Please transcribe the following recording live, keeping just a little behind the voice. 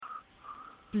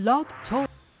Blog Talk.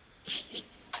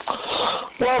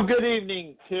 Well, good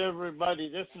evening to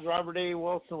everybody. This is Robert A.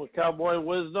 Wilson with Cowboy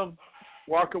Wisdom,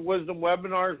 Walk of Wisdom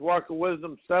webinars, Walk of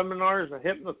Wisdom seminars, a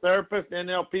hypnotherapist,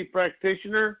 NLP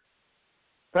practitioner,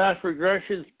 past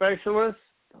regression specialist,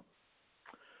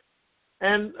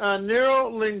 and a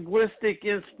neuro-linguistic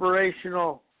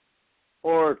inspirational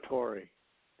oratory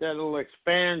that will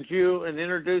expand you and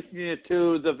introduce you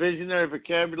to the visionary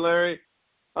vocabulary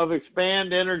of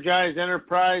expand, energize,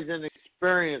 enterprise, and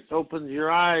experience. Opens your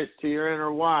eyes to your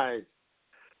inner wise.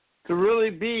 To really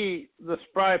be the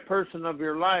spry person of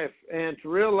your life and to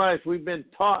realize we've been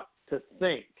taught to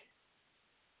think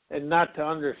and not to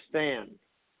understand.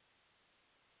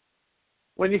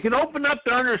 When you can open up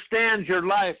to understand your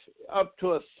life up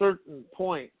to a certain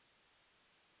point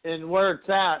and where it's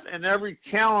at, and every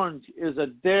challenge is a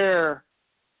dare,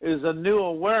 is a new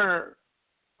aware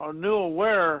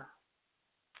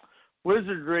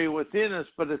wizardry within us,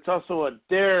 but it's also a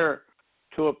dare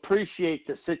to appreciate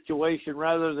the situation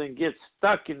rather than get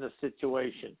stuck in the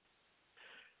situation.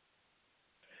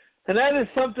 And that is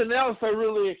something else I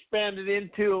really expanded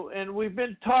into, and we've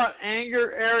been taught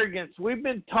anger, arrogance. We've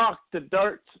been taught the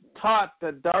dark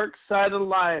side of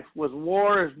life, with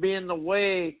war as being the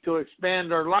way to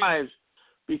expand our lives,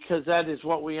 because that is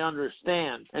what we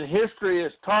understand. And history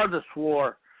has taught us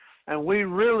war, and we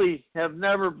really have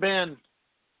never been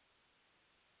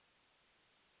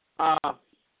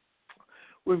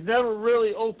we've never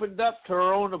really opened up to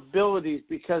our own abilities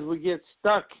because we get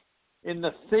stuck in the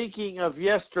thinking of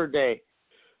yesterday.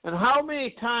 And how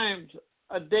many times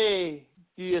a day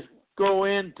do you go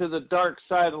into the dark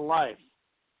side of life?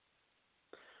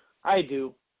 I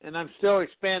do, and I'm still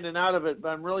expanding out of it, but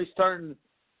I'm really starting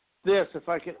this. If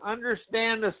I can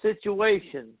understand the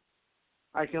situation,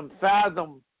 I can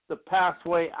fathom the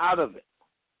pathway out of it.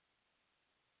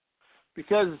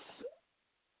 Because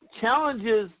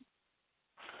challenges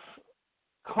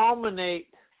culminate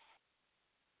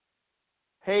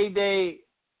heyday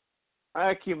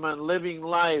acumen, living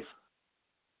life,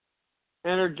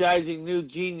 energizing new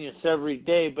genius every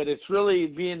day. But it's really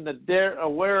being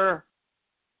aware.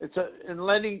 And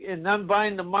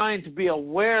unbind the mind to be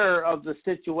aware of the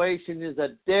situation is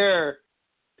a dare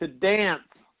to dance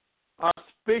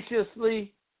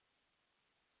auspiciously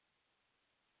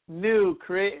new,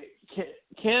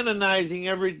 canonizing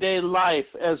everyday life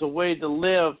as a way to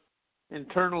live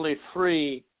internally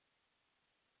free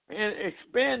and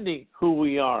expanding who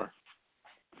we are.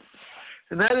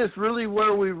 And that is really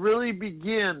where we really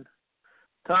begin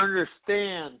to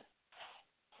understand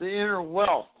the inner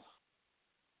wealth,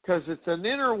 because it's an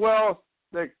inner wealth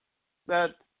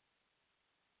that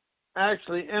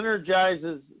actually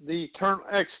energizes the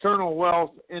external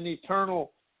wealth and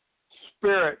eternal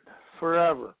spirit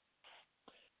forever.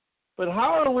 But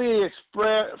how are we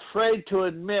afraid to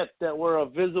admit that we're a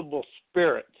visible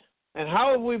spirit? And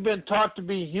how have we been taught to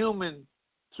be human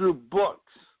through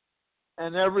books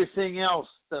and everything else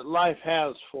that life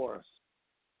has for us?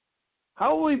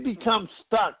 How have we become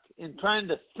stuck in trying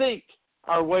to think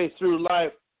our way through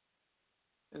life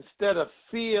instead of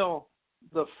feel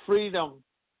the freedom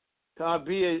to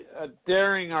be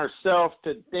daring ourselves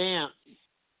to dance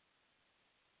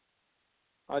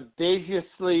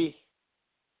audaciously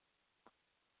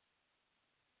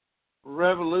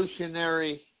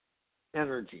revolutionary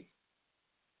energy?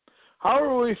 How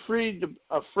are we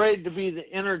afraid to be the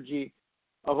energy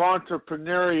of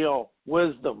entrepreneurial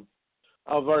wisdom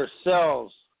of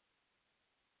ourselves?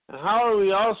 And how are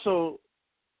we also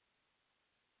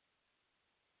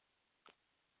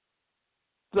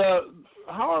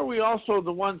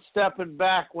the one stepping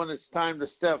back when it's time to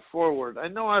step forward? I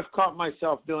know I've caught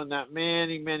myself doing that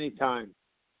many, many times.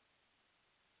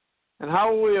 And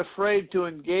how are we afraid to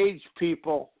engage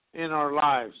people in our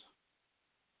lives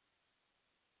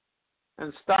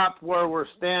and stop where we're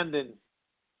standing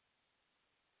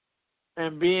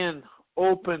and being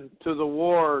open to the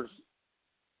wars,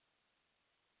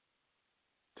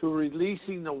 to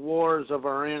releasing the wars of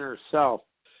our inner self?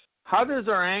 How does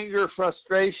our anger,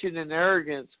 frustration, and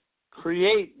arrogance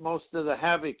create most of the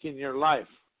havoc in your life?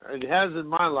 It has in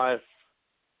my life,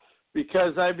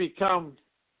 because I become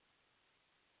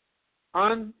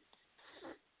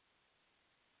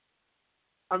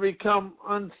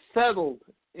unsettled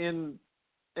and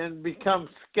become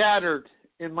scattered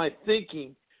in my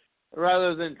thinking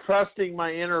rather than trusting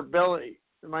my inner ability,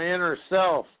 my inner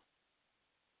self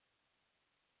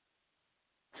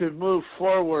to move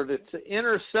forward. It's the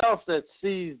inner self that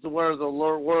sees where the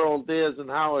world is and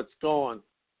how it's going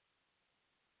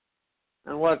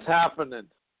and what's happening.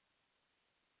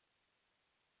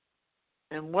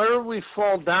 And where we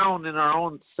fall down in our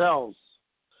own selves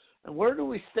And where do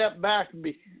we step back?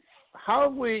 How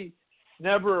have we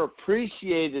never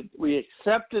appreciated, we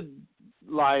accepted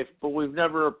life, but we've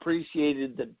never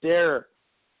appreciated the dare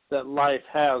that life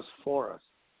has for us?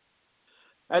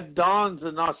 That dawns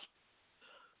in us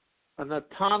an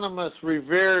autonomous,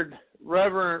 revered,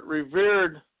 reverent,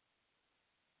 revered,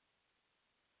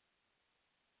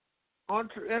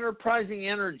 enterprising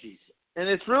energies. And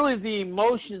it's really the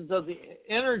emotions of the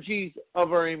energies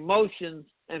of our emotions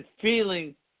and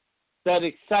feelings that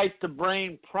excite the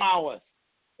brain prowess.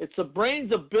 It's the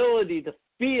brain's ability to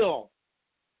feel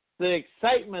the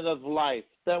excitement of life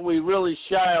that we really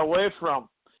shy away from.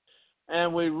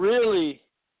 And we really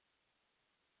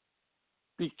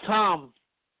become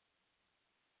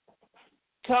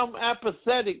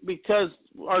apathetic because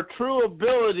our true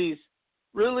abilities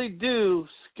really do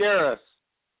scare us.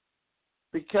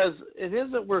 Because it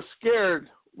isn't we're scared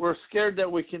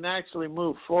that we can actually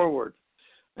move forward.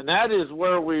 And that is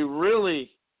where we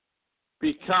really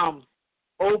become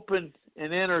open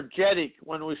and energetic,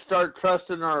 when we start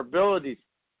trusting our abilities.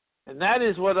 And that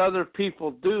is what other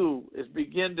people do, is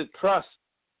begin to trust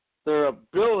their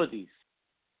abilities.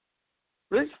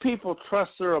 Rich people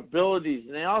trust their abilities,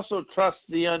 and they also trust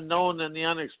the unknown and the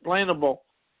unexplainable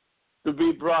to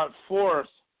be brought forth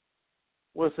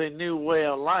with a new way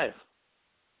of life.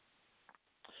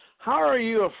 How are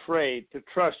you afraid to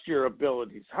trust your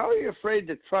abilities? How are you afraid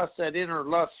to trust that inner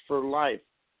lust for life?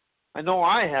 I know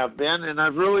I have been, and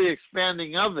I'm really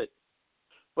expanding of it.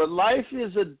 But life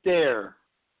is a dare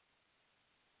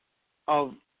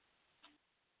of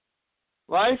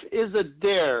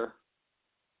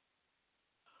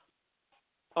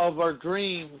our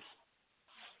dreams,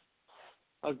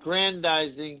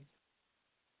 aggrandizing,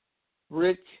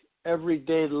 rich,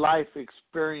 everyday life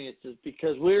experiences,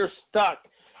 because we're stuck.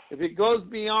 If it goes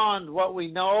beyond what we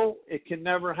know, it can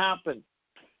never happen.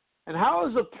 And how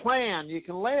is a plan? You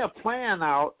can lay a plan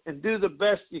out and do the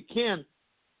best you can,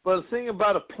 but the thing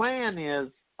about a plan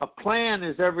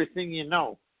is everything you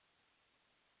know.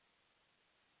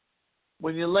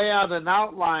 When you lay out an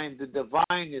outline, the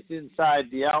divine is inside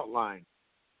the outline.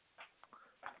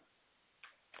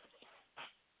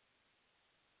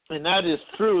 And that is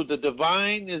true. The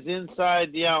divine is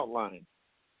inside the outline.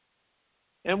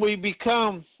 And we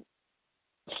become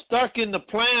stuck in the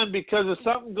plan because if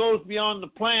something goes beyond the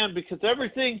plan, because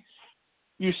everything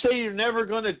you say you're never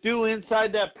going to do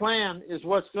inside that plan is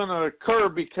what's going to occur,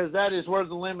 because that is where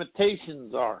the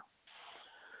limitations are.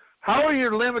 How are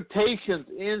your limitations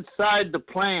inside the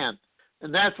plan?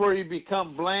 And that's where you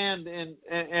become bland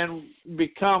and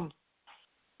become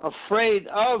afraid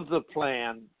of the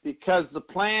plan, because the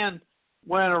plan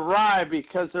went awry,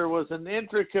 because there was an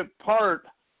intricate part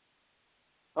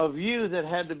of you that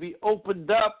had to be opened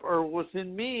up, or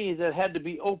within me that had to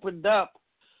be opened up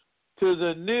to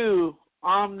the new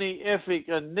omniific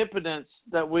omnipotence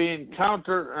that we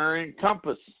encounter or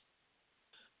encompass,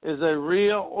 is a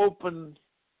real open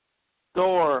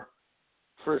door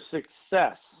for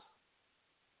success.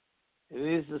 It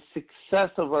is the success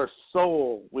of our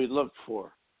soul we look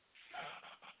for.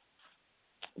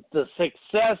 The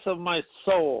success of my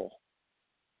soul.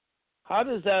 How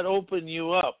does that open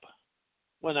you up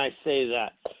when I say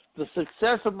that? The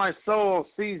success of my soul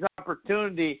sees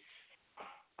opportunity,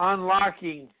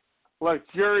 unlocking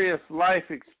luxurious life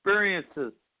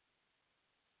experiences,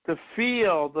 to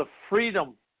feel the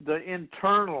freedom, the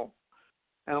internal,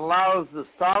 and allows the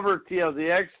sovereignty of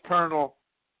the external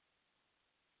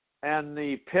and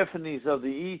the epiphanies of the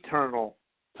eternal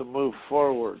to move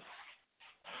forward.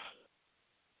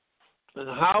 And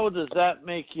how does that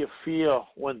make you feel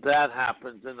when that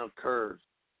happens and occurs?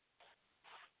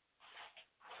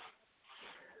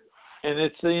 And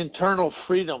it's the internal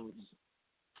freedoms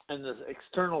and the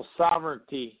external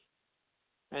sovereignty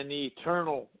and the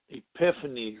eternal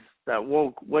epiphanies that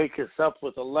will wake us up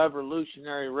with a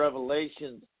revolutionary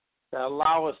revelations that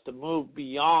allow us to move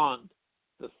beyond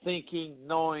the thinking,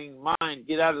 knowing mind.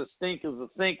 Get out of the stink of the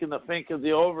think and the think of the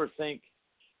overthink,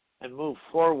 and move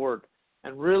forward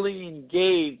and really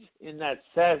engage in that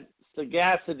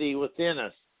sagacity within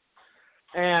us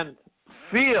and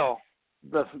feel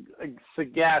the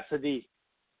sagacity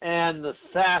and the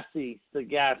sassy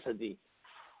sagacity.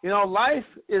 You know, life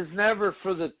is never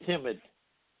for the timid.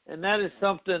 And that is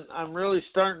something I'm really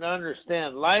starting to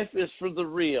understand. Life is for the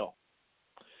real.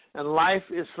 And life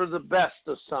is for the best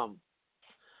of some.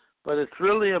 But it's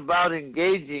really about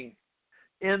engaging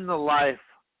in the life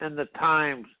and the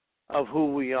times of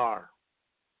who we are.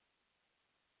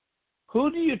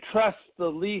 Who do you trust the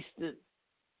least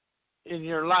in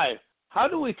your life? How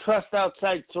do we trust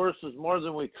outside sources more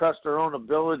than we trust our own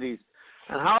abilities?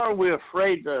 And how are we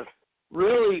afraid to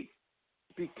really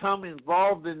become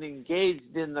involved and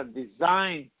engaged in the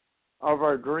design of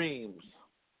our dreams?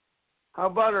 How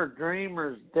about our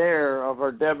dreamers dare of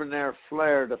our debonair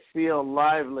flair to feel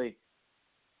lively,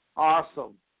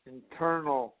 awesome,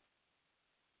 internal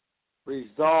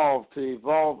resolve to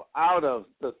evolve out of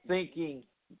the thinking,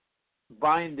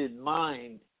 binded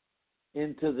mind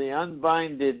into the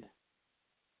unbinded,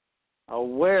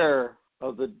 aware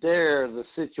of the dare the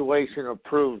situation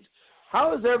approves?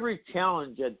 How is every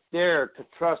challenge a dare to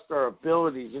trust our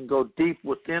abilities and go deep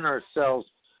within ourselves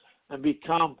and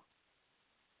become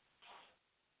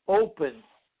open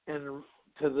and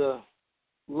to the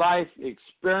life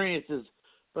experiences?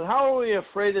 But how are we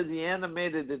afraid of the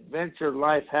animated adventure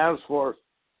life has for us?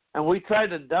 And we try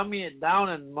to dummy it down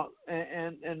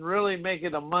and really make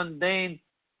it a mundane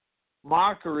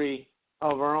mockery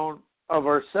of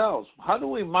ourselves. How do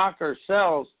we mock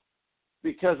ourselves?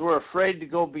 Because we're afraid to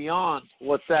go beyond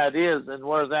what that is and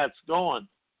where that's going.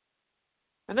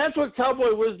 And that's what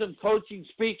Cowboy Wisdom, coaching,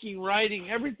 speaking, writing,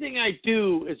 everything I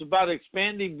do is about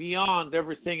expanding beyond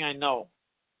everything I know.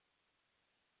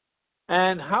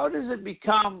 And how does it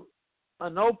become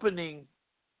an opening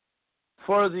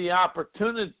for the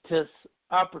opportunities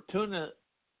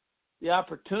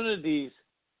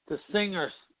to sing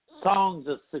our songs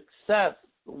of success,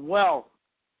 wealth,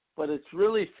 but it's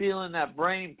really feeling that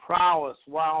brain prowess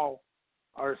while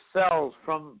ourselves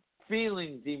from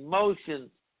feelings, emotions,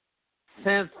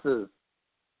 senses,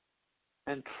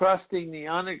 and trusting the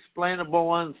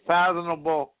unexplainable,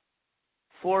 unfathomable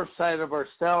foresight of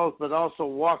ourselves, but also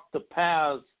walk the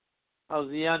paths of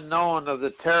the unknown, of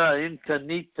the terra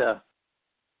incognita,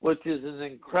 which is an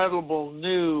incredible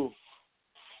new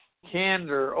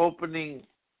candor, opening,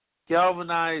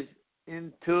 galvanized,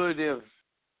 intuitive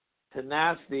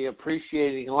tenacity,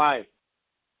 appreciating life.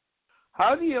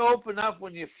 How do you open up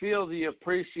when you feel the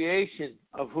appreciation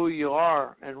of who you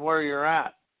are and where you're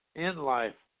at in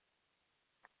life?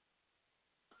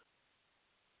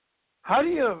 How do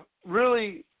you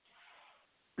really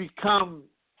become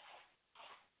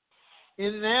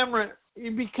enamored?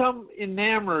 You become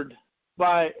enamored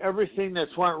by everything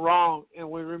that's went wrong, and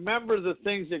we remember the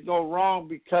things that go wrong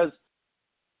because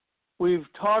we've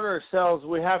taught ourselves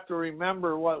we have to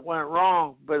remember what went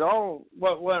wrong, but all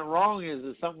what went wrong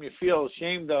is something you feel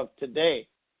ashamed of today.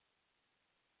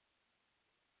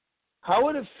 How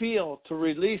would it feel to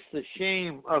release the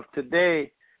shame of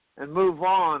today and move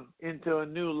on into a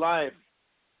new life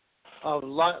of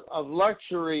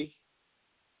luxury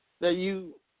that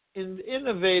you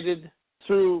innovated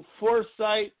through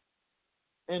foresight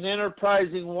and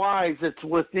enterprising wise that's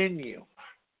within you?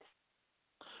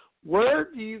 Where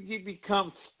do you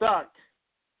become stuck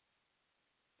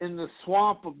in the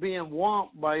swamp of being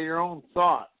whomped by your own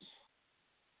thoughts?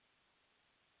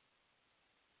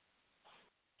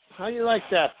 How do you like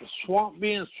that? The swamp,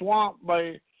 being swamped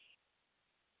by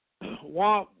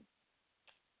whomp.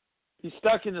 You're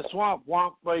stuck in the swamp,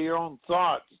 whomped by your own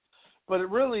thoughts. But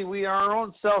we are our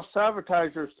own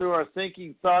self-sabotagers through our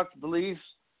thinking, thoughts, beliefs,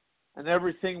 and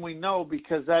everything we know,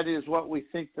 because that is what we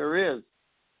think there is.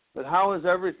 But how is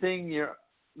everything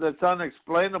that's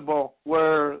unexplainable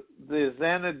where the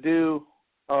Xanadu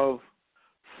of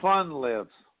fun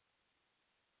lives?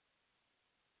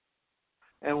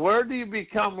 And where do you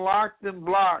become locked and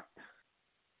blocked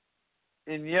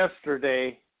in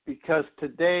yesterday because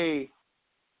today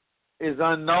is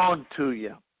unknown to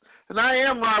you? And I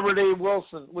am Robert A.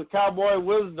 Wilson with Cowboy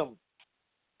Wisdom.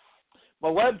 My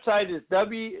website is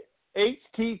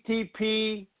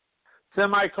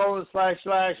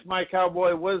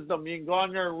http://mycowboywisdom. You can go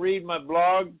on there and read my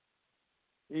blog.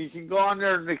 You can go on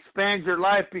there and expand your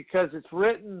life because it's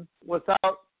written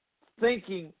without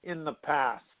thinking in the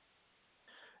past.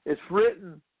 It's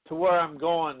written to where I'm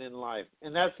going in life.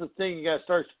 And that's the thing. You got to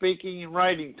start speaking and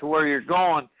writing to where you're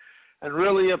going and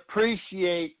really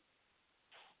appreciate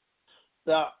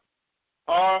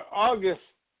our august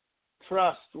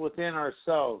trust within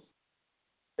ourselves.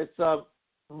 It's a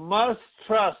must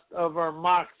trust of our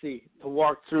moxie to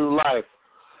walk through life.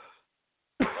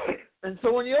 And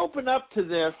so when you open up to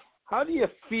this, how do you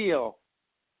feel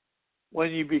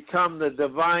when you become the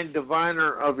divine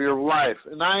diviner of your life?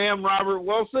 And I am Robert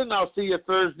Wilson. I'll see you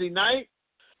Thursday night,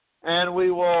 and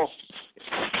we will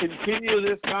continue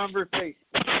this conversation.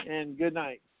 And good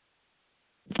night.